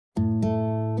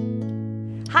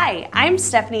Hi, I'm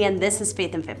Stephanie and this is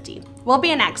Faith in 50. We'll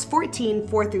be in Acts 14,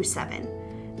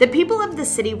 4-7. The people of the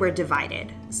city were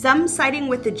divided, some siding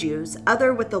with the Jews,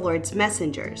 other with the Lord's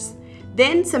messengers.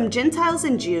 Then some Gentiles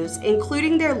and Jews,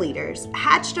 including their leaders,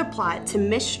 hatched a plot to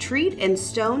mistreat and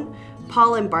stone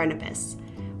Paul and Barnabas.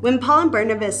 When Paul and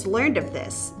Barnabas learned of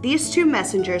this, these two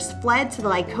messengers fled to the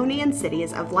Lycaonian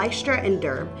cities of Lystra and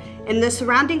Derbe and the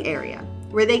surrounding area,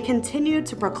 where they continued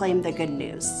to proclaim the good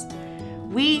news.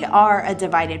 We are a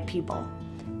divided people.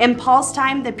 In Paul's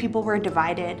time, the people were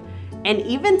divided, and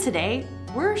even today,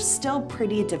 we're still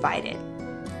pretty divided.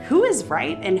 Who is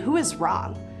right and who is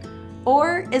wrong?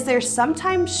 Or is there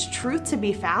sometimes truth to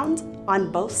be found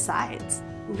on both sides?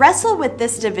 Wrestle with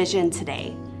this division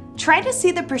today. Try to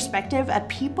see the perspective of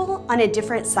people on a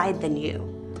different side than you.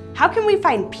 How can we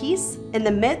find peace in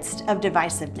the midst of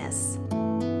divisiveness?